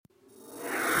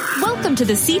Welcome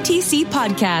to the CTC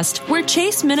podcast, where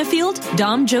Chase Minifield,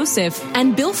 Dom Joseph,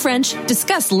 and Bill French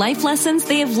discuss life lessons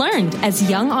they have learned as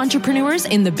young entrepreneurs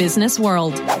in the business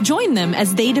world. Join them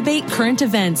as they debate current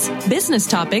events, business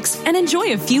topics, and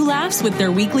enjoy a few laughs with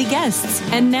their weekly guests.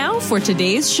 And now for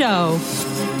today's show.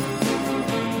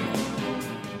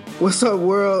 What's up,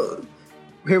 world?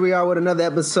 Here we are with another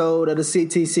episode of the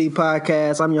CTC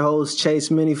podcast. I'm your host, Chase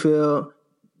Minifield,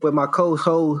 with my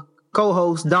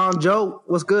co-host, Dom Joe.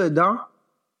 What's good, Dom?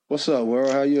 What's up, world?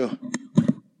 How you?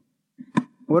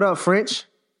 What up, French?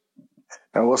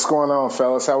 And what's going on,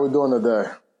 fellas? How we doing today?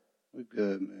 We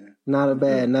good, man. Not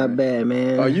bad,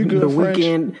 man. Are you good, The French?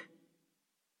 weekend.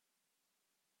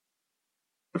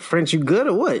 French, you good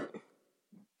or what?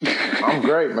 I'm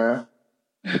great, man.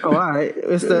 Oh, all right.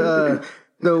 It's the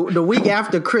week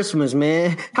after Christmas,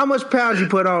 man. How much pounds you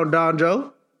put on, Don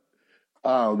Joe?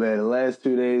 Oh, man, the last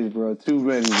 2 days, bro. Too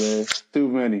many, man. Too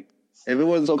many. If it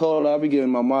wasn't so cold, I'd be getting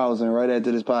my miles in right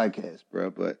after this podcast, bro.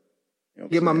 But you know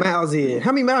Get my miles in.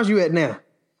 How many miles you at now?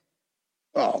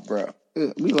 Oh, bro.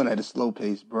 We going at a slow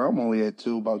pace, bro. I'm only at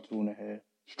about 2.5.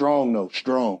 Strong, though.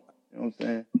 Strong. You know what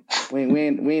I'm saying?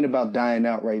 We ain't about dying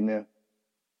out right now.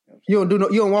 You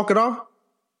don't walk it off?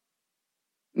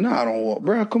 No, I don't walk,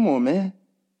 bro. Come on, man.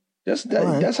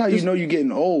 That's how you know you're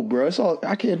getting old, bro. It's all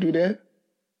I can't do that.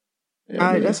 Yeah,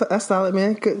 all right, man. that's solid,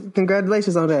 man.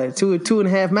 Congratulations on that.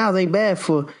 2.5 miles ain't bad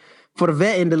for the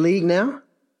vet in the league now.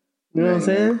 You know what I'm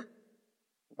saying?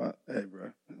 Hey,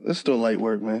 bro, it's still light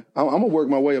work, man. I'm gonna work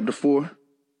my way up to 4.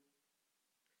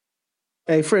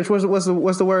 Hey, French, what's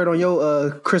the word on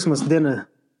your Christmas dinner?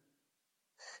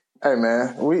 Hey,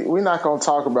 man, we not going to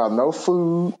talk about no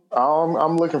food.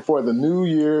 I'm looking for the new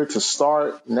year to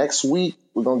start next week.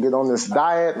 We're going to get on this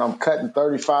diet, and I'm cutting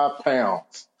 35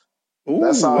 pounds. Ooh,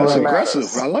 that's aggressive.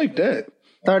 I like that.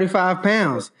 35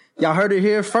 pounds. Y'all heard it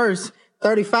here first.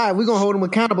 35. We're going to hold them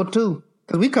accountable, too,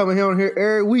 because we coming here on here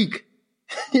every week.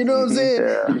 You know what I'm saying?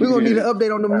 Yeah. We're going to need an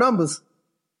update on them numbers.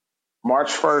 March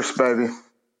 1st, baby.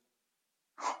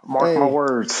 Mark my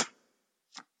words.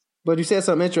 But you said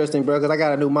something interesting, bro, because I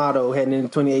got a new motto heading into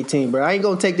 2018, bro. I ain't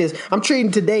going to take this. I'm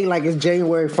treating today like it's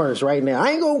January 1st right now.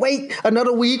 I ain't going to wait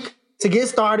another week to get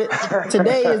started.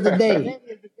 Today is the day.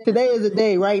 Today is the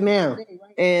day right now.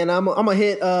 And I'm going to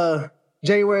hit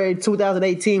January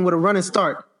 2018 with a running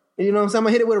start. You know what I'm saying? I'm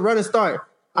going to hit it with a running start.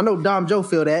 I know Dom Joe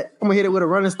feel that. I'm going to hit it with a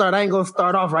running start. I ain't going to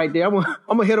start off right there. I'm going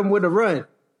to hit him with a run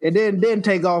and then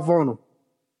take off on him.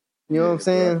 You know what I'm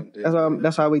saying?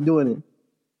 That's how we doing it.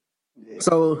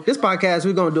 So this podcast,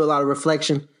 we're going to do a lot of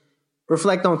reflection.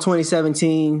 Reflect on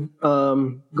 2017.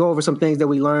 Go over some things that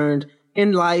we learned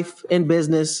in life, in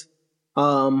business.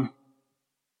 What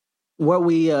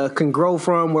we can grow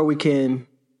from, where we can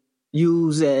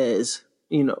use as,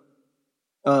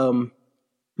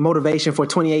 motivation for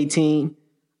 2018.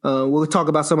 We'll talk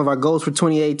about some of our goals for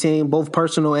 2018, both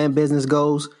personal and business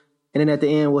goals. And then at the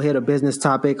end, we'll hit a business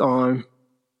topic on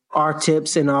our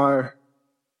tips and our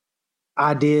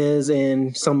ideas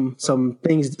and some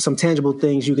things, some tangible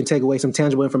things you can take away, some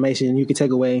tangible information you can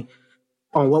take away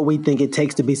on what we think it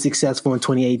takes to be successful in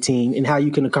 2018 and how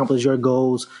you can accomplish your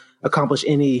goals, accomplish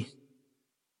anything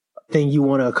you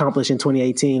want to accomplish in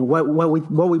 2018, what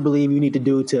we believe you need to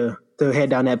do to head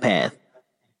down that path.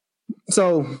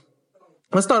 So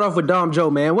let's start off with Dom Joe,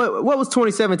 man. What was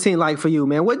 2017 like for you,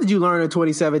 man? What did you learn in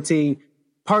 2017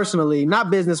 personally, not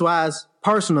business-wise,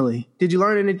 personally? Did you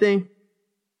learn anything?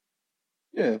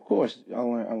 Yeah, of course. I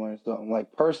learned something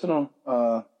like personal.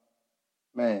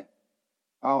 Man,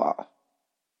 I'll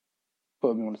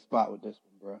put me on the spot with this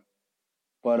one, bro.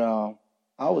 But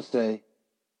I would say,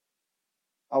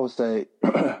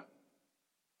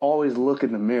 always look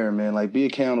in the mirror, man. Like, be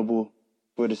accountable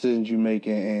for decisions you make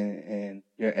and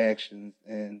your actions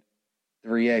and the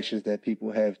reactions that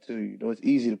people have to you. Though it's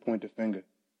easy to point the finger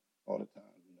all the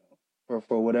time,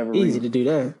 for whatever reason. Easy to do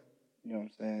that. You know what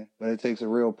I'm saying? But it takes a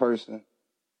real person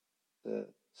to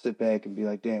sit back and be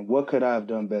like, damn, what could I have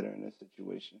done better in this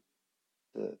situation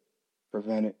to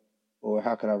prevent it? Or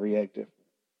how could I react different?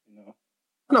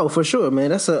 No, for sure, man.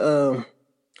 That's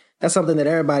something that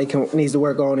everybody needs to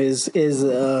work on is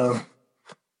their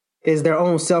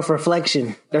own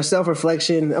self-reflection. Their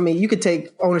self-reflection. I mean, you could take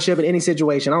ownership in any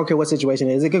situation. I don't care what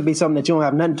situation it is. It could be something that you don't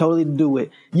have nothing totally to do with.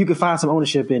 You could find some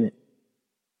ownership in it.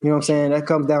 You know what I'm saying? That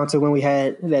comes down to when we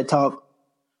had that talk,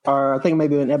 or I think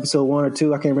maybe in episode 1 or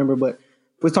 2, I can't remember, but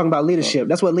we're talking about leadership.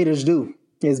 That's what leaders do,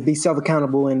 is be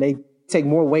self-accountable, and they take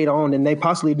more weight on than they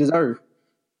possibly deserve.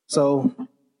 So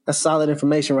that's solid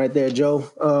information right there, Joe.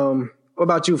 What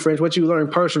about you, French? What you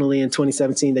learned personally in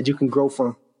 2017 that you can grow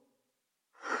from?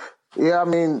 Yeah, I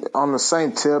mean, on the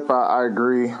same tip, I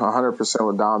agree 100%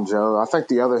 with Dom Joe. I think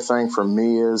the other thing for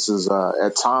me is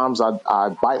at times I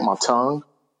bite my tongue,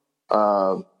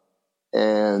 uh,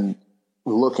 and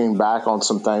looking back on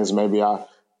some things maybe I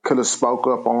could have spoke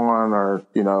up on, or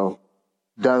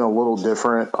done a little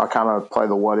different. I kind of play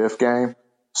the what if game.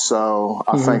 So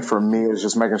I think for me, it's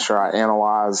just making sure I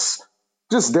analyze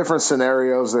just different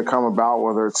scenarios that come about,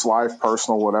 whether it's life,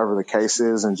 personal, whatever the case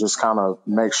is, and just kind of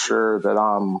make sure that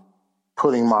I'm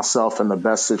putting myself in the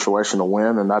best situation to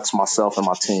win. And that's myself and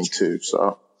my team too.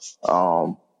 So,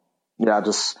 yeah,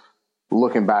 just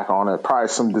looking back on it, probably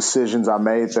some decisions I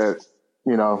made that,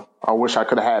 I wish I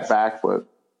could have had back, but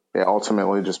yeah,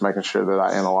 ultimately just making sure that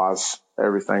I analyze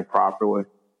everything properly.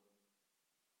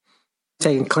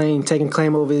 Taking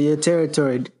claim over your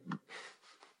territory.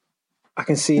 I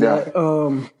can see Yeah.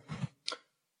 that.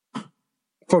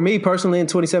 For me personally, in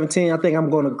 2017, I think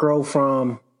I'm going to grow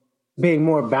from being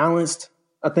more balanced.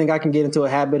 I think I can get into a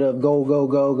habit of go, go,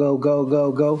 go, go, go,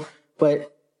 go, go.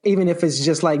 But even if it's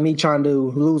just like me trying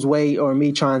to lose weight or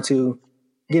me trying to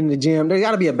get in the gym, there's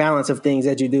got to be a balance of things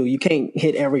that you do. You can't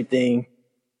hit everything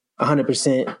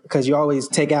 100% because you always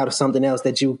take out something else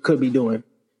that you could be doing.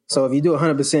 So if you do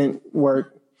 100%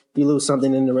 work, you lose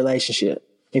something in the relationship.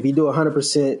 If you do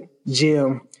 100%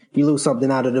 gym, you lose something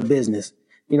out of the business.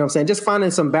 You know what I'm saying? Just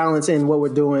finding some balance in what we're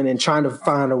doing and trying to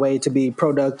find a way to be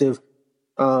productive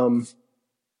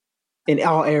in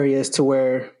all areas to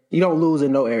where you don't lose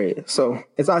in no area. So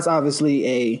that's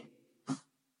obviously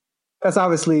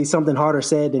something harder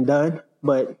said than done,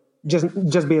 but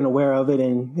just being aware of it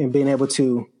and being able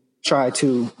to try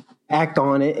to act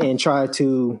on it and try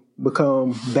to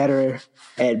become better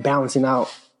at balancing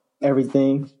out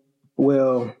everything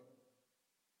will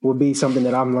be something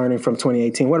that I'm learning from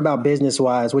 2018. What about business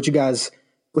wise? What you guys?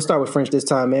 We'll start with French this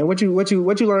time, man. What you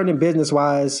learned in business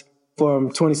wise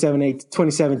from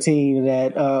 2017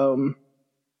 that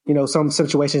some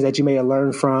situations that you may have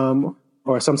learned from,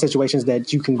 or some situations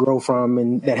that you can grow from,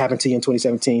 and that happened to you in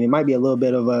 2017. It might be a little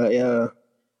bit of a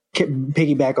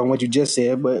piggyback on what you just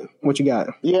said, but what you got?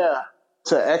 Yeah.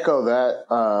 To echo that,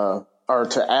 or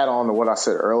to add on to what I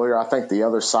said earlier, I think the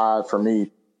other side for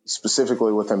me,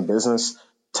 specifically within business,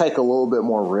 take a little bit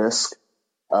more risk.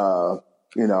 Write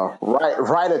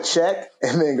a check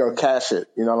and then go cash it.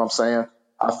 You know what I'm saying?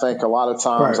 I think a lot of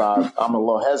times Right. I'm a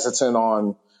little hesitant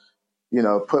on,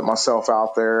 putting myself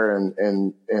out there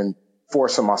and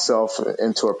forcing myself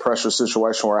into a pressure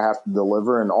situation where I have to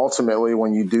deliver. And ultimately,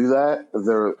 when you do that,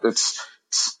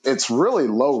 it's really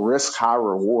low risk, high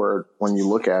reward when you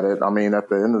look at it. I mean, at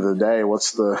the end of the day,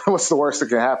 what's the worst that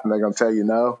can happen? They're going to tell you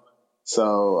no.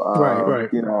 So, Right.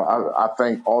 I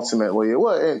think ultimately,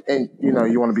 and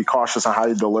you want to be cautious on how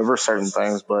you deliver certain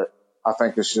things, but I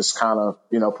think it's just kind of,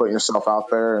 putting yourself out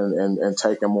there and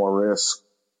taking more risk.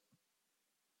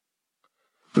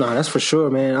 No, that's for sure,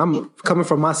 man. I'm coming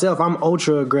from myself. I'm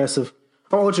ultra aggressive.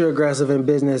 I'm ultra aggressive in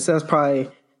business. That's probably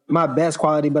my best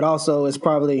quality, but also it's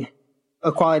probably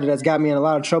a quality that's got me in a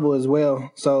lot of trouble as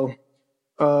well. So,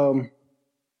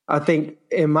 I think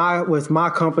with my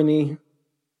company,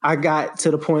 I got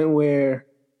to the point where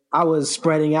I was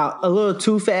spreading out a little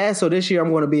too fast. So this year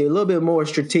I'm going to be a little bit more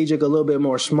strategic, a little bit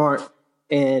more smart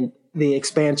in the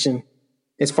expansion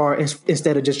as far as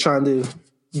instead of just trying to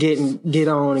get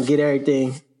on and get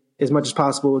everything as much as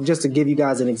possible. Just to give you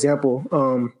guys an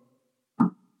example,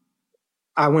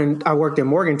 I worked in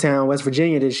Morgantown, West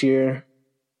Virginia this year.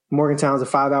 Morgantown's a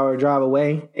 5-hour drive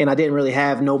away, and I didn't really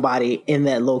have nobody in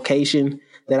that location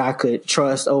that I could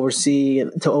trust to oversee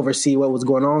what was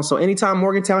going on. So anytime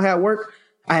Morgantown had work,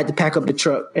 I had to pack up the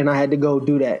truck and I had to go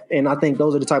do that. And I think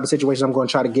those are the type of situations I'm going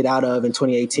to try to get out of in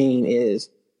 2018 is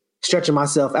stretching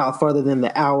myself out further than the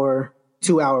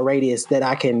 2-hour radius that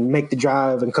I can make the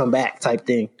drive and come back type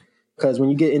thing. Because when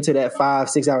you get into that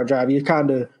 5-6 hour drive, you're kind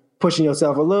of pushing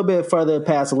yourself a little bit further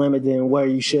past the limit than where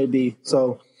you should be.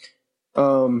 So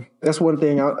that's one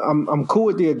thing. I'm cool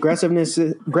with the aggressiveness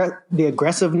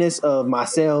of my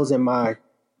sales and my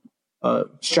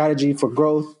strategy for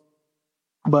growth,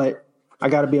 but I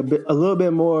got to be a little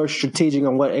bit more strategic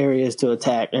on what areas to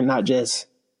attack and not just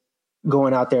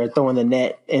going out there throwing the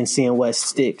net and seeing what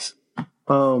sticks.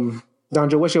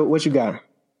 Donjo, what you got?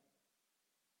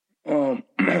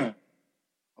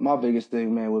 My biggest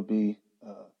thing, man, would be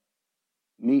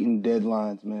meeting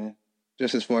deadlines, man.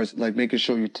 Just as far as like making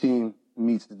sure your team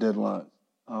meets the deadlines.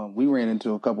 We ran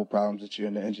into a couple problems this year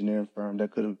in the engineering firm that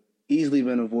could have easily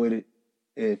been avoided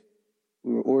if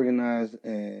we were organized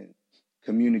and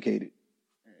communicated.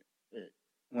 It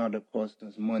wound up costing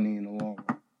us money in the long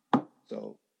run.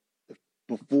 So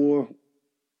before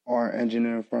our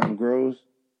engineering firm grows,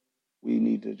 we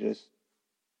need to just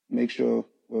make sure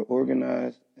we're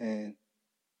organized and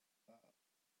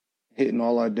hitting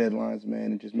all our deadlines,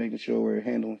 man, and just making sure we're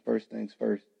handling first things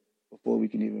first before we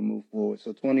can even move forward.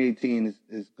 So 2018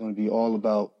 is going to be all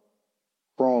about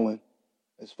crawling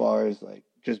as far as like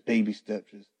just baby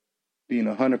steps, just being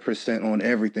 100% on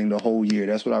everything the whole year.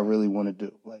 That's what I really want to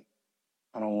do. Like,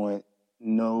 I don't want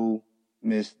no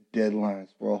missed deadlines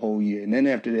for a whole year. And then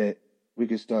after that, we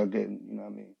can start getting,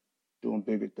 doing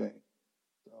bigger things.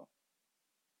 So,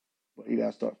 but you got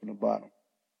to start from the bottom.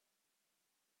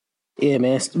 Yeah,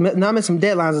 man. Not missing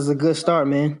deadlines is a good start,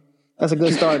 man. That's a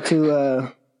good start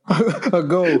to a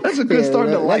goal. That's a good start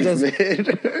to life, man.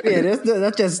 Yeah,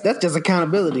 that's just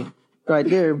accountability right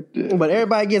there. Yeah. But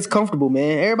everybody gets comfortable,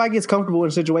 man. Everybody gets comfortable in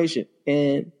a situation,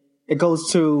 and it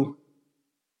goes to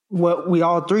what we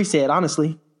all three said.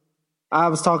 Honestly, I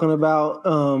was talking about,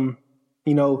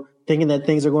 thinking that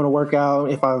things are going to work out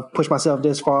if I push myself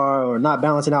this far, or not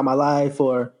balancing out my life,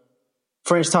 or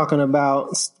French talking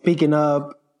about speaking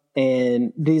up.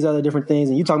 And these other different things,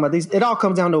 and you talking about these, it all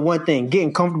comes down to one thing: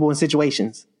 getting comfortable in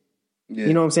situations. Yeah.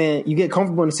 You know what I'm saying? You get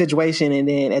comfortable in a situation, and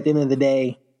then at the end of the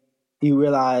day, you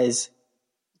realize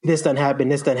this doesn't happen.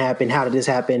 How did this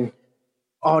happen?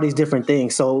 All these different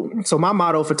things. So my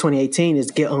motto for 2018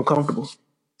 is get uncomfortable,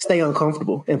 stay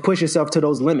uncomfortable, and push yourself to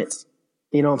those limits.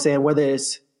 You know what I'm saying? Whether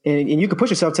it's, and you can push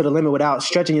yourself to the limit without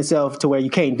stretching yourself to where you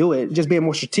can't do it, just being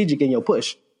more strategic in your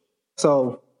push.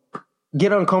 So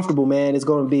get uncomfortable, man, is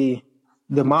going to be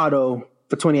the motto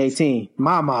for 2018.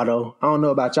 My motto. I don't know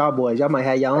about y'all boys. Y'all might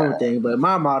have your own thing, but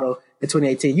my motto in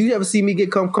 2018. You ever see me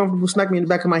get comfortable, smack me in the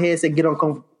back of my head, say get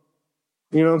uncomfortable?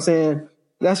 You know what I'm saying?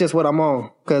 That's just what I'm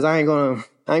on, because I ain't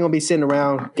gonna be sitting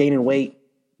around gaining weight.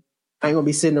 I ain't gonna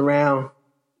be sitting around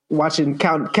watching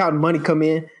counting money come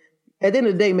in. At the end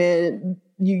of the day, man,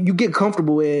 you get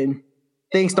comfortable and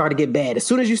things start to get bad. As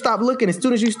soon as you stop looking, as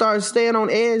soon as you start staying on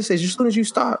edge, as soon as you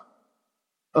start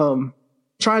you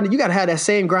gotta have that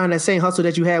same grind, that same hustle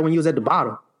that you had when you was at the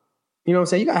bottom. You know what I'm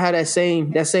saying? You gotta have that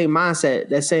same mindset,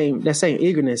 that same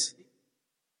eagerness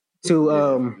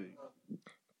to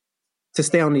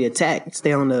stay on the attack,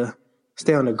 stay on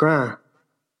the grind.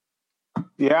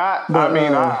 Yeah,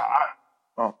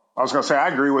 I was gonna say I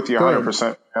agree with you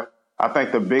 100%. I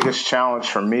think the biggest challenge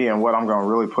for me and what I'm gonna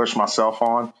really push myself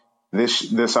on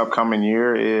this upcoming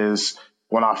year is,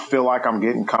 when I feel like I'm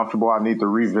getting comfortable, I need to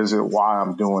revisit why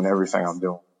I'm doing everything I'm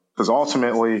doing. Because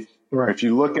ultimately, if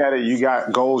you look at it, you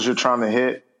got goals you're trying to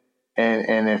hit.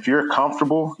 And if you're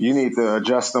comfortable, you need to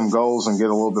adjust them goals and get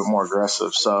a little bit more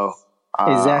aggressive. So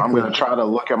I'm going to try to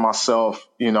look at myself,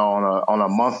 on a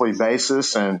monthly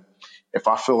basis. And if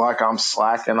I feel like I'm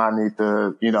slacking, I need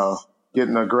to, get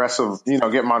an aggressive,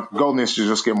 get my goal needs to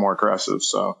just get more aggressive.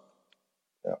 So,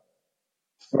 yeah.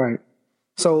 Right.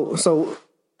 So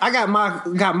I got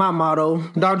my motto.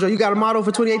 Dom Joe, you got a motto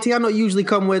for 2018? I know you usually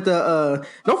come with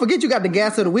don't forget you got the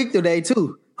gas of the week today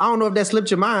too. I don't know if that slipped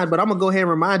your mind, but I'm gonna go ahead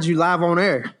and remind you live on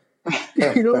air.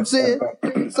 You know what I'm saying?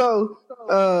 So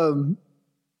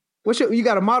you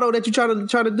got a motto that you try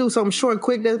to do something short and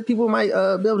quick that people might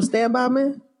be able to stand by,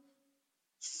 man?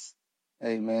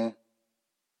 Hey man.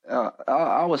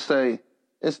 I would say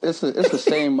it's the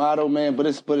same motto, man, but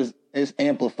it's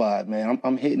amplified, man.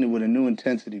 I'm hitting it with a new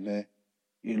intensity, man.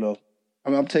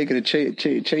 I'm taking a Chase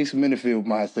Minifield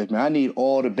mindset, man. I need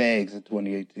all the bags in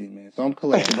 2018, man. So I'm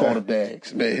collecting all the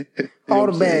bags, man. All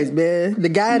the bags, man. The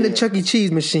guy in the Chuck E.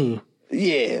 Cheese machine.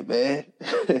 Yeah, man.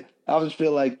 I just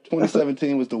feel like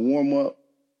 2017 was the warm up.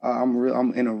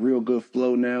 I'm in a real good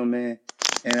flow now, man.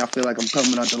 And I feel like I'm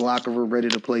coming out the locker room ready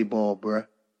to play ball, bro.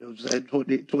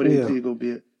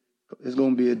 2018 it's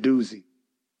gonna be a doozy.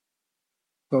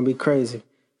 Gonna be crazy.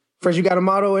 First, you got a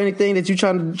motto or anything that you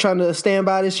trying to stand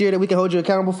by this year that we can hold you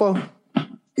accountable for?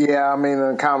 Yeah, I mean,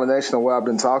 in combination of what I've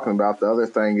been talking about, the other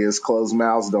thing is closed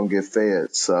mouths don't get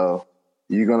fed. So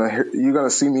you're gonna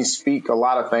see me speak a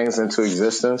lot of things into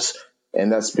existence,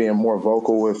 and that's being more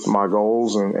vocal with my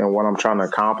goals and what I'm trying to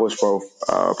accomplish both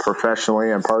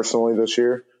professionally and personally this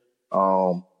year.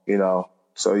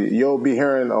 So you'll be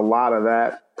hearing a lot of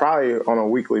that probably on a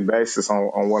weekly basis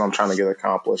on what I'm trying to get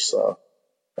accomplished. So.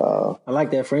 I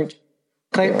like that, French.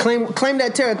 Claim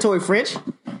that territory, French.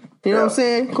 You know what I'm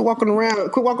saying? Quit walking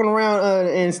around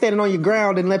and standing on your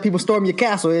ground and let people storm your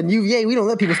castle. And we don't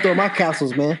let people storm our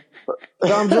castles, man.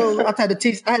 Dom Joe, I had to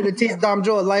teach Dom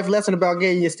Joe a life lesson about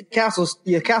getting your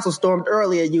castle stormed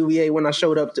early at UVA when I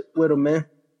showed up with him, man.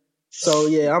 So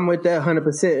yeah, I'm with that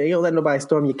 100%. You don't let nobody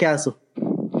storm your castle,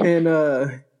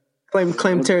 and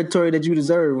claim territory that you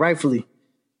deserve rightfully.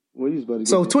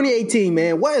 So 2018,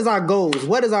 man, what is our goals?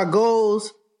 What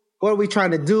are we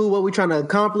trying to do? What are we trying to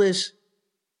accomplish?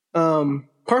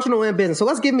 Personal and business. So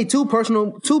let's give me two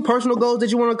personal goals that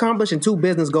you want to accomplish and two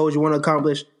business goals you want to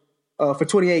accomplish for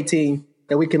 2018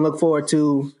 that we can look forward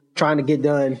to trying to get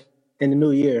done in the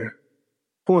new year.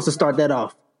 Who wants to start that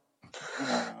off?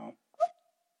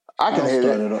 I can hit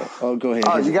start it. Off. Oh, go ahead.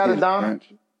 Oh, you got it, Don? French.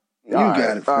 You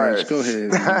got it, French. Right. Go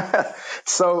ahead.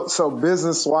 So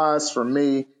business wise for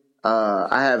me,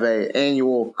 I have a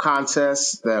annual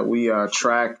contest that we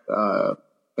track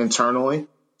internally.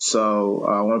 So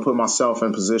I want to put myself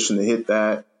in position to hit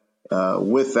that.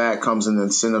 With that comes an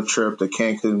incentive trip to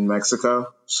Cancun,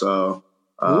 Mexico. So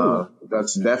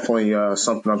that's definitely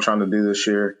something I'm trying to do this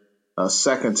year.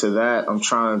 Second to that, I'm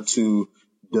trying to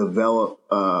develop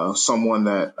someone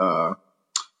that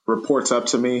reports up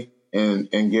to me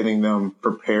and getting them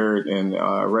prepared and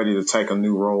ready to take a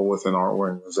new role within our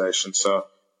organization. So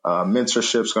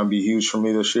mentorship is going to be huge for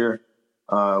me this year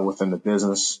within the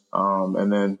business.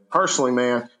 And then personally,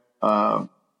 man, the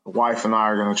wife and I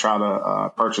are going to try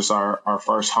to purchase our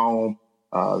first home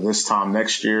this time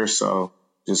next year. So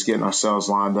just getting ourselves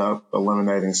lined up,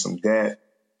 eliminating some debt,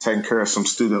 taking care of some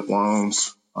student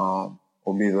loans will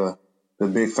be the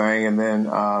big thing. And then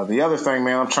the other thing,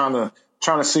 man, I'm trying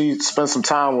to spend some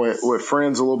time with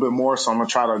friends a little bit more. So I'm going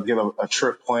to try to get a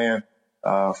trip plan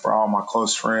for all my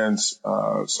close friends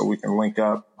so we can link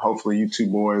up. Hopefully you two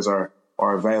boys are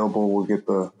available. We'll get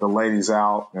the ladies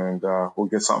out and we'll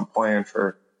get something planned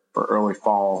for early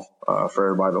fall for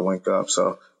everybody to link up.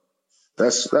 So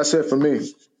that's it for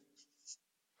me.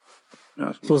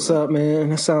 What's up, man?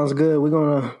 That sounds good. We're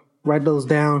going to write those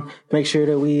down. Make sure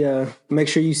that we make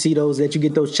sure you see those, that you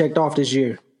get those checked off this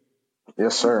year.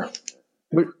 Yes, sir.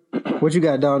 What you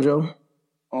got, Don Joe?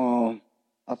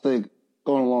 I think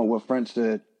going along with what French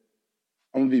said,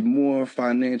 I'm gonna be more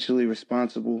financially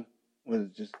responsible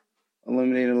with just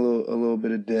eliminating a little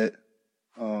bit of debt,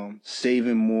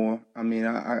 saving more. I mean,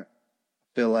 I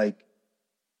feel like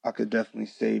I could definitely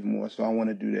save more, so I want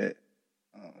to do that.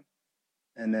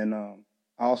 And then I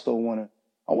also want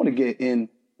to get in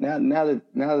now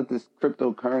that this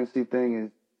cryptocurrency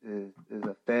thing is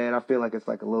a fad. I feel like it's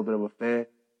like a little bit of a fad,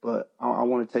 but I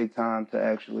want to take time to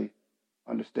actually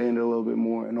understand it a little bit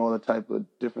more and all the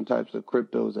different types of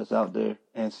cryptos that's out there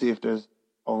and see if there's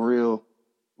a real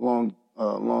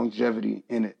longevity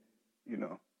in it, you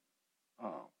know.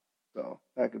 So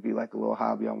that could be like a little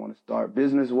hobby I want to start.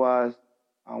 Business-wise,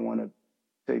 I want to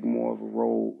take more of a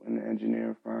role in the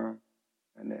engineering firm.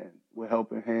 And then with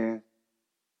helping hands,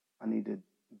 I need to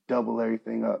double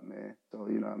everything up, man. So,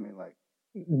 you know what I mean? Like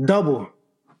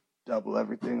double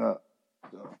everything up.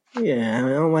 So. Yeah, I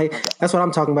don't like. That's what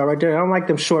I'm talking about right there. I don't like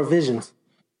them short visions.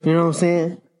 You know what I'm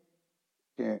saying?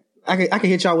 Yeah. I can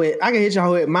hit y'all with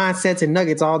mindsets and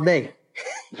nuggets all day.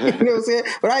 You know what I'm saying?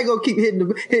 But I ain't gonna keep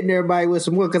hitting everybody with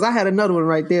some more because I had another one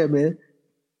right there, man.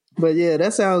 But yeah,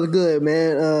 that sounds good,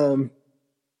 man.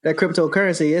 That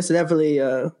cryptocurrency, it's definitely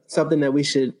something that we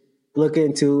should look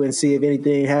into and see if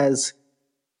anything has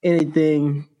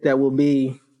anything that will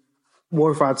be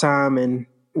worth our time and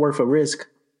worth a risk.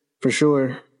 For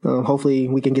sure. Hopefully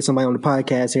we can get somebody on the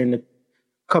podcast here in the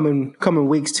coming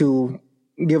weeks to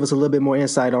give us a little bit more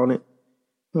insight on it.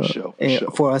 Sure.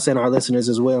 For us and our listeners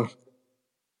as well.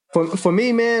 For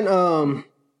me, man,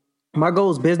 my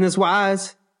goals business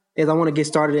wise is I want to get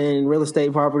started in real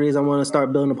estate properties. I want to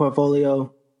start building a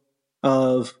portfolio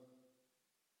of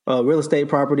real estate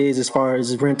properties as far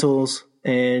as rentals.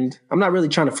 And I'm not really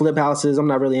trying to flip houses. I'm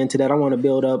not really into that. I want to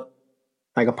build up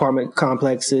like apartment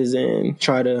complexes and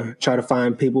try to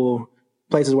find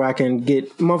places where I can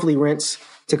get monthly rents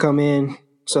to come in.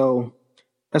 So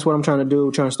that's what I'm trying to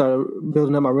do. Trying to start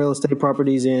building up my real estate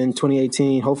properties in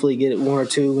 2018. Hopefully get one or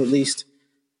two at least.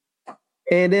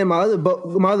 And then my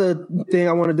other thing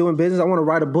I want to do in business, I want to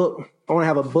write a book. I want to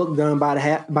have a book done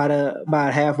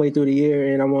by halfway through the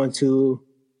year, and I want to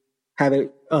have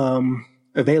it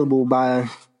available by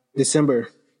December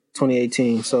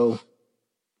 2018. So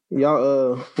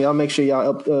y'all make sure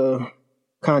y'all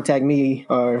contact me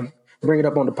or bring it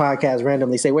up on the podcast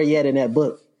randomly. Say where you at in that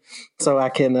book, so I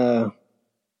can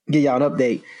give y'all an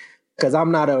update. Because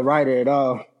I'm not a writer at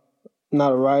all.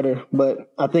 Not a writer,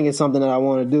 but I think it's something that I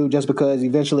want to do just because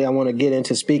eventually I want to get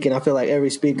into speaking. I feel like every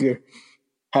speaker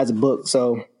has a book.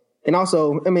 So, and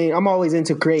also, I mean, I'm always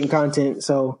into creating content.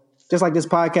 So just like this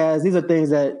podcast, these are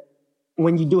things that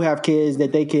when you do have kids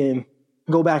that they can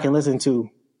go back and listen to.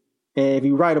 And if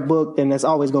you write a book, then that's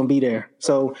always going to be there.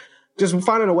 So just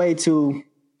finding a way to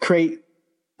create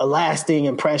a lasting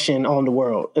impression on the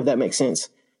world, if that makes sense.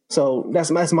 So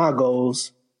that's my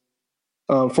goals.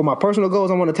 For my personal goals,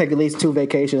 I want to take at least 2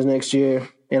 vacations next year,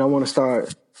 and I want to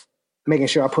start making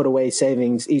sure I put away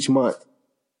savings each month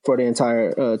for the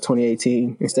entire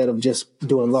 2018. Instead of just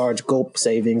doing large gulp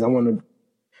savings, I want to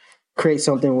create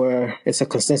something where it's a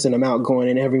consistent amount going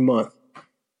in every month.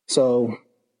 So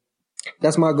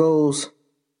that's my goals.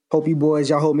 Hope you boys,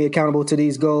 y'all hold me accountable to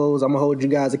these goals. I'm going to hold you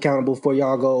guys accountable for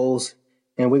y'all goals,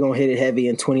 and we're going to hit it heavy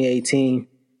in 2018.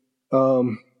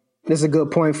 This is a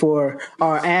good point for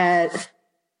our ad.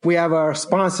 We have our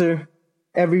sponsor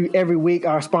every week,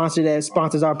 our sponsor that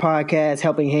sponsors our podcast,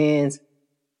 Helping Hands.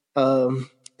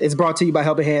 It's brought to you by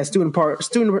Helping Hands,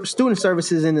 student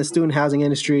services in the student housing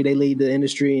industry. They lead the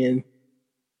industry in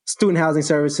student housing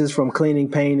services, from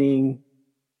cleaning, painting,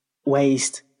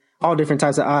 waste, all different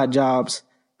types of odd jobs.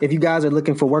 If you guys are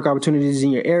looking for work opportunities in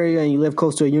your area and you live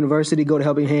close to a university, go to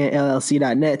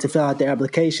helpinghandllc.net to fill out their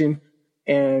application.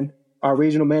 And our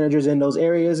regional managers in those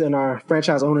areas and our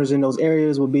franchise owners in those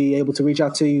areas will be able to reach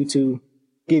out to you to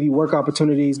give you work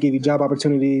opportunities, give you job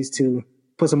opportunities, to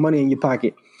put some money in your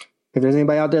pocket. If there's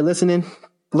anybody out there listening,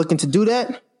 looking to do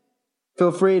that,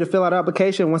 feel free to fill out an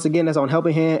application. Once again, that's on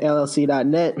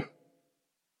helpinghandllc.net.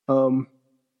 And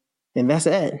that's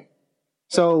it.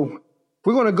 So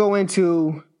we're going to go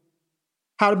into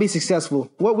how to be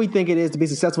successful, what we think it is to be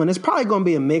successful. And it's probably going to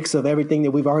be a mix of everything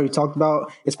that we've already talked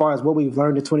about as far as what we've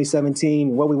learned in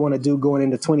 2017, what we want to do going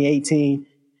into 2018,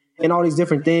 and all these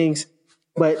different things.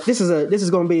 But this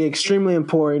is going to be extremely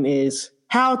important, is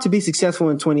how to be successful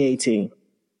in 2018.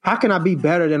 How can I be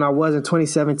better than I was in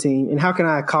 2017? And how can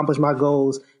I accomplish my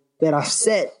goals that I've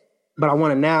set, but I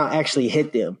want to now actually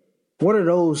hit them? What are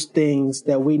those things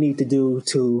that we need to do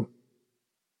to,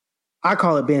 I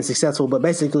call it being successful, but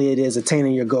basically it is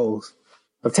attaining your goals,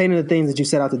 obtaining the things that you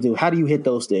set out to do. How do you hit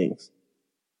those things?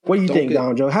 What do you think,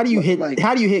 Don Joe? How do you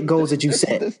hit goals that you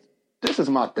set? This is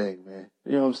my thing, man.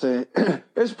 You know what I'm saying?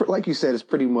 It's like you said, it's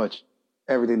pretty much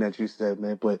everything that you said,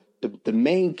 man. But the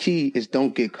main key is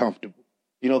don't get comfortable,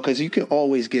 you know, because you can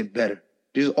always get better.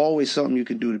 There's always something you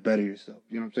can do to better yourself.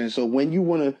 You know what I'm saying? So when you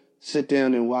want to sit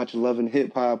down and watch Love and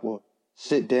Hip Hop, or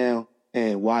sit down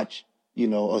and watch, you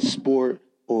know, a sport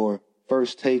or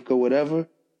First Take or whatever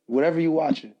you're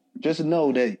watching, just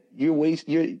know that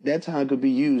that time could be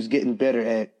used getting better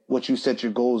at what you set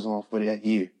your goals on for that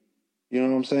year. You know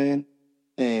what I'm saying?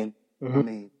 And I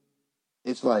mean,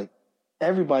 it's like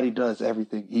everybody does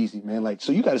everything easy, man. Like,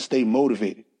 so you got to stay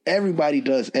motivated. Everybody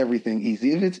does everything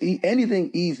easy. If it's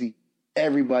anything easy,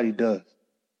 everybody does.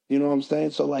 You know what I'm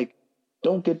saying? So like,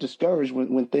 don't get discouraged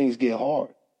when things get hard.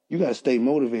 You got to stay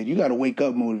motivated. You got to wake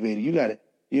up motivated. You got to,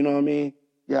 you know what I mean?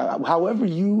 Yeah. However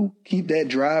you keep that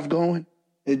drive going,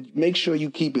 make sure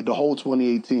you keep it the whole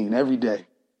 2018, every day,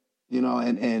 you know,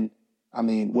 and I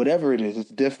mean, whatever it is, it's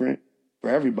different for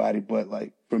everybody. But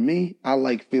like, for me, I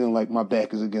like feeling like my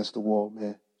back is against the wall,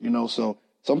 man. You know, so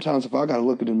sometimes if I got to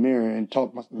look in the mirror and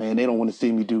talk, man, they don't want to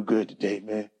see me do good today,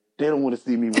 man. They don't want to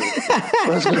see me win.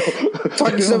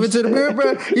 Talk yourself into the mirror,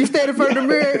 bro. You stand in front of the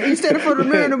mirror. You stand in front of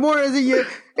the mirror in the mornings in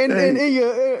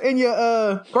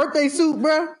your birthday suit,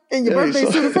 bro. In your birthday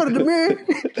suit in front of the mirror.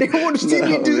 They don't want to see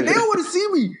me. They don't want to see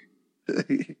me.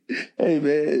 Hey,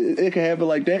 man, it can happen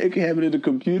like that. It can happen in the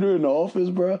computer in the office,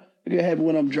 bro. It can happen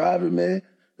when I'm driving, man.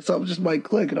 Something just might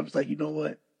click, and I'm just like, you know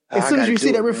what? As soon as you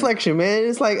see that reflection, man,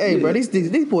 it's like, hey, bro, these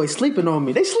boys sleeping on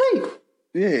me. They sleep.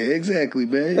 Yeah, exactly,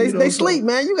 man. They sleep,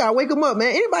 man. You gotta wake them up,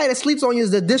 man. Anybody that sleeps on you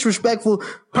is a disrespectful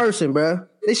person, bro.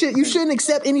 You shouldn't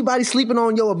accept anybody sleeping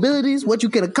on your abilities, what you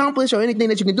can accomplish, or anything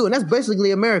that you can do, and that's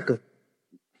basically America.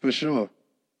 For sure. You know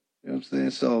what I'm saying?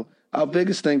 So our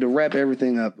biggest thing to wrap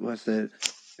everything up, I said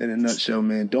in a nutshell,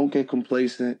 man, don't get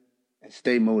complacent and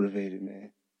stay motivated,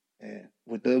 man. And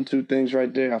with them two things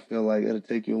right there, I feel like it'll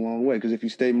take you a long way. Because if you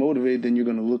stay motivated, then you're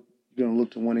gonna look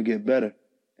to want to get better.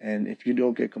 And if you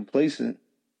don't get complacent,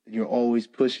 you're always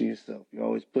pushing yourself. You're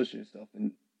always pushing yourself,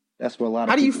 and that's where a lot of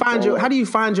How do you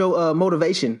find your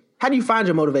motivation? How do you find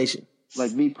your motivation?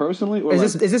 Like me personally, or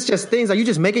is this just things? Are you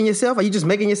just making yourself? Are you just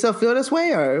making yourself feel this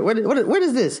way, or what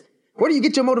is this? Where do you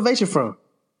get your motivation from?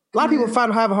 A lot of people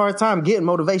have a hard time getting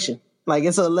motivation. Like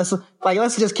let's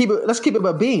just keep it. Let's keep it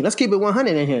a bean. Let's keep it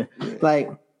 100 in here. Yeah. Like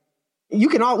we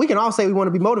can all say we want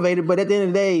to be motivated, but at the end of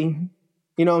the day,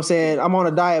 you know what I'm saying? I'm on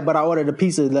a diet, but I ordered a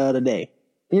pizza the other day.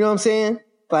 You know what I'm saying?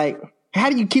 Like, how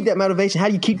do you keep that motivation? How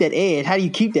do you keep that edge? How do you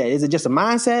keep that? Is it just a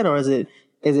mindset, or is it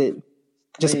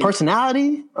just a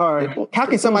personality? Or how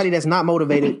can somebody that's not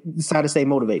motivated decide to stay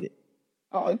motivated?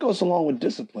 Oh, it goes along with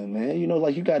discipline, man. You know,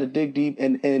 like you got to dig deep,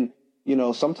 and you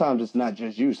know, sometimes it's not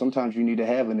just you. Sometimes you need to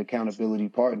have an accountability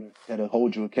partner that'll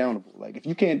hold you accountable. Like if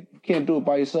you can't do it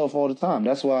by yourself all the time.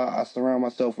 That's why I surround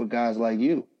myself with guys like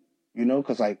you. You know,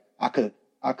 because like I could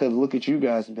look at you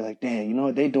guys and be like, damn, you know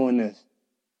what, they doing this.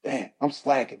 Damn, I'm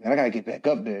slacking, man. I gotta get back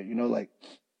up there. You know, like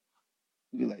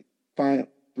You like find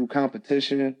through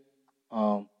competition,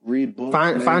 read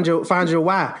books. Find your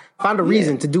why. Find a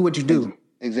reason to do what you do.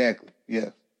 Exactly. Yeah.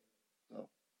 So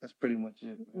that's pretty much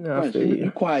it. No, French,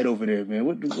 you quiet over there, man.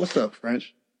 What's up,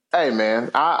 French? Hey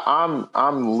man,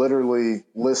 I'm literally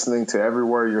listening to every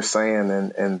word you're saying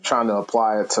and trying to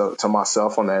apply it to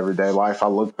myself on everyday life. I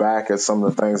look back at some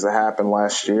of the things that happened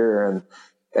last year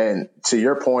and to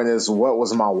your point is what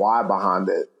was my why behind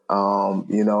it?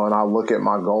 And I look at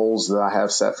my goals that I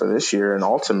have set for this year and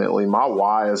ultimately my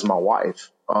why is my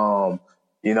wife. I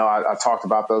talked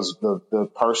about the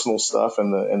personal stuff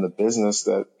and the business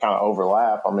that kind of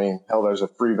overlap. I mean, hell, there's a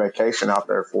free vacation out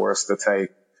there for us to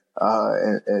take.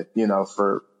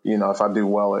 If I do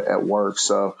well at work.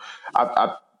 So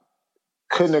I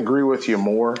couldn't agree with you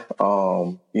more.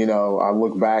 I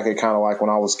look back at kind of like when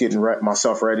I was getting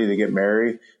myself ready to get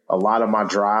married, a lot of my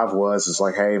drive was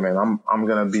like, hey man, I'm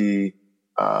going to be,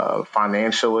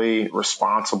 financially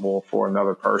responsible for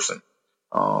another person.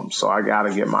 So I got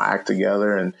to get my act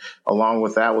together. And along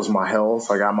with that was my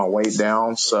health. I got my weight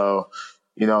down. So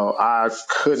I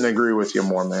couldn't agree with you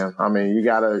more, man. I mean, you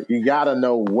gotta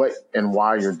know what and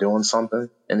why you're doing something.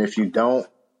 And if you don't,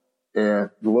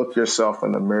 look yourself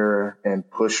in the mirror and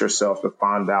push yourself to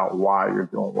find out why you're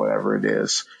doing whatever it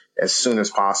is as soon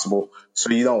as possible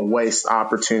so you don't waste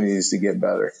opportunities to get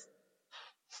better.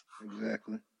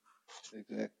 Exactly.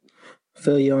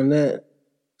 Feel you on that.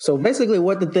 So basically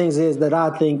what the things is that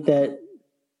I think that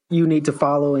you need to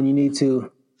follow and you need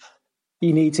to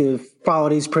follow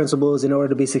these principles in order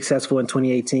to be successful in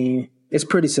 2018. It's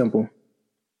pretty simple.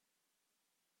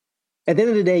 At the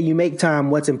end of the day, you make time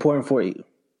what's important for you.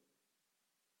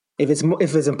 If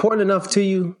it's important enough to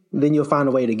you, then you'll find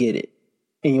a way to get it,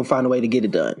 and you'll find a way to get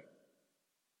it done.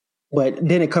 But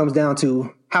then it comes down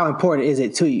to how important is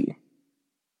it to you.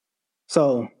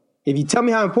 So if you tell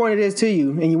me how important it is to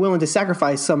you, and you're willing to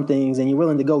sacrifice some things, and you're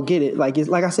willing to go get it, like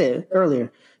I said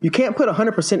earlier, you can't put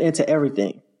 100% into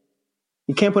everything.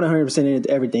 You can't put 100% into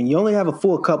everything. You only have a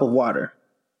full cup of water,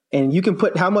 and you can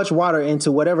put how much water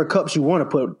into whatever cups you want to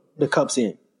put the cups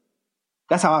in.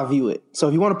 That's how I view it. So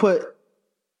if you want to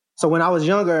so when I was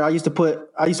younger, I used to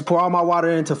pour all my water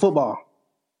into football.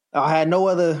 I had no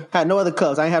other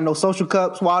cups. I didn't have no social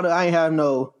cups water. I had a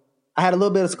little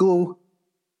bit of school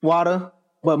water,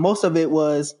 but most of it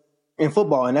was in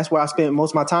football, and that's where I spent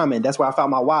most of my time in. That's where I found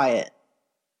my why at.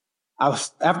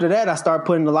 After that, I started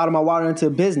putting a lot of my water into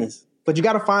business. But you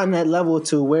got to find that level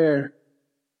to where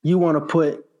you want to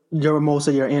put most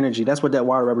of your energy. That's what that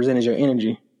water represents, your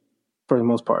energy, for the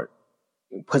most part.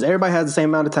 Because everybody has the same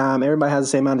amount of time. Everybody has the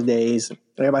same amount of days.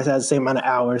 Everybody has the same amount of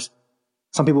hours.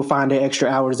 Some people find their extra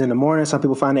hours in the morning. Some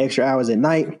people find their extra hours at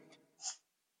night.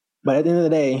 But at the end of the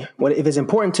day, if it's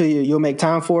important to you, you'll make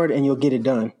time for it and you'll get it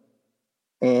done.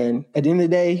 And at the end of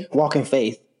the day, walk in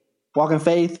faith. Walk in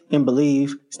faith and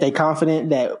believe. Stay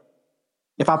confident that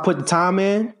if I put the time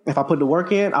in, if I put the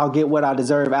work in, I'll get what I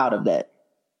deserve out of that.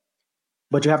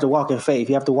 But you have to walk in faith.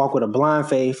 You have to walk with a blind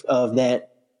faith of that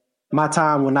my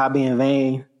time will not be in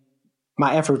vain.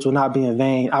 My efforts will not be in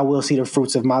vain. I will see the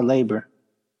fruits of my labor.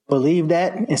 Believe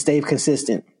that and stay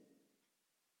consistent.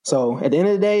 So at the end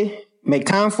of the day, make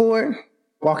time for it,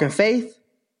 walk in faith,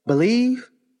 believe,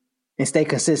 and stay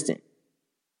consistent.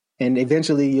 And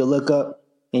eventually you'll look up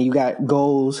and you got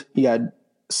goals, you got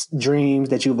dreams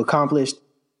that you've accomplished.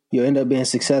 You'll end up being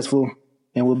successful,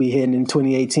 and we'll be heading in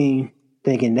 2018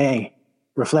 thinking, dang,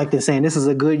 reflecting, saying this is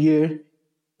a good year.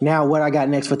 Now what I got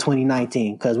next for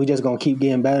 2019? Because we just going to keep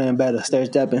getting better and better, stair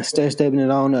stepping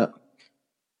it on up.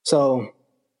 So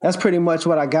that's pretty much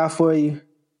what I got for you.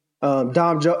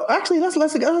 Dom Joe. Actually,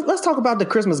 let's talk about the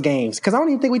Christmas games, because I don't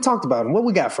even think we talked about them. What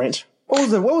we got, French? What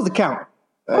was the count?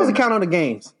 What was the count on the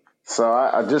games? So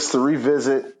I just to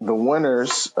revisit the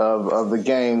winners of the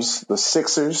games, the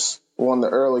Sixers won the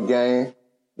early game.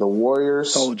 The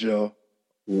Warriors, told you,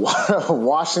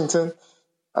 Washington,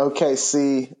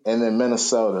 OKC, and then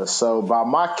Minnesota. So by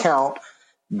my count,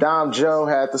 Dom Joe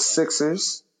had the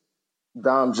Sixers.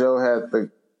 Dom Joe had the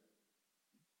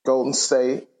Golden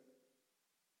State.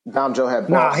 Dom Joe had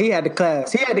Boston. Nah, he had the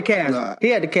Cavs. He had the Cavs.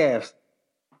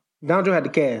 Dom Joe had the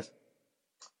Cavs.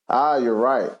 Ah, you're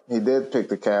right. He did pick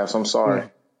the Cavs. I'm sorry. Yeah.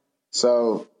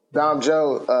 So Dom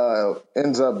Joe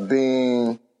ends up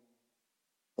being,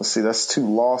 let's see, that's 2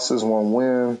 losses, 1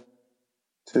 win,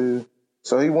 2.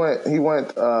 So he went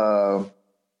 3-2.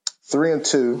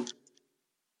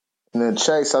 And then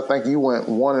Chase, I think you went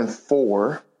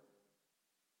 1-4.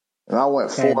 And I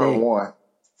went 4-1.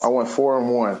 I went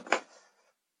 4-1.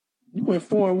 You went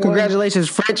 4-1. Congratulations,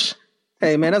 French.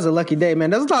 Hey, man, that's a lucky day,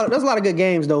 man. There's a lot of good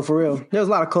games, though, for real. There was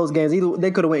a lot of close games. They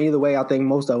could have went either way, I think,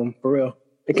 most of them, for real.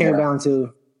 It came down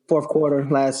to fourth quarter,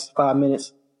 last 5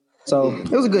 minutes. So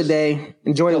it was a good day.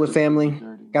 Enjoyed it with family.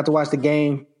 Got to watch the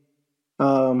game.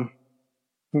 Got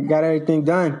everything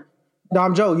done.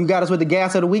 Dom Joe, you got us with the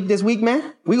gas of the week this week,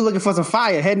 man. We were looking for some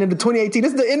fire heading into 2018.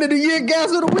 This is the end of the year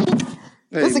gas of the week.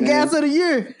 This is the gas of the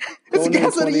year. This is the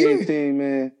gas of the year. 2018,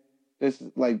 man. It's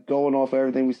like going off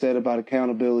everything we said about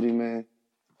accountability, man.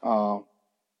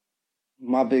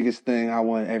 My biggest thing I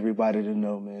want everybody to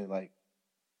know, man, like,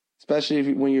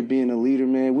 especially when you're being a leader,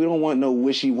 man, we don't want no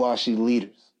wishy-washy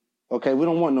leaders. Okay, we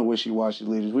don't want no wishy-washy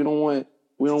leaders. We don't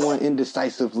want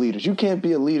indecisive leaders. You can't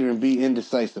be a leader and be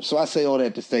indecisive. So I say all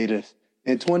that to say this.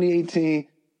 In 2018,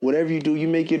 whatever you do, you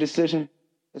make your decision.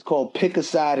 It's called pick a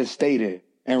side and stay there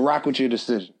and rock with your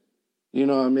decision. You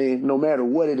know what I mean? No matter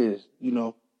what it is, you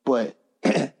know, but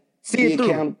see it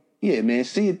through. Yeah, man,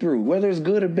 see it through. Whether it's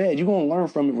good or bad, you're going to learn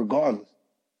from it regardless.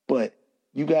 But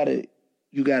you gotta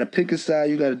pick a side.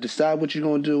 You got to decide what you're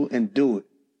going to do and do it.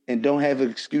 And don't have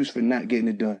an excuse for not getting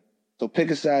it done. So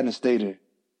pick a side and stay there.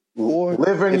 Or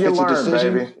live and you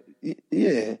learn, baby.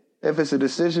 Yeah. If it's a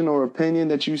decision or opinion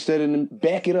that you said, and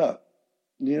back it up.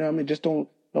 You know what I mean? Just we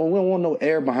don't want no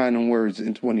air behind them words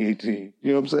in 2018.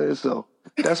 You know what I'm saying? So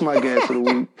that's my gas of the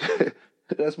week.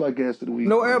 That's my gas of the week.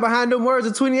 No air behind them words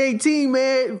in 2018,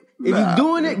 man. If you're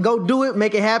doing it, go do it.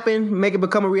 Make it happen. Make it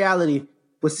become a reality.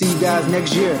 We'll see you guys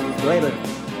next year. Later.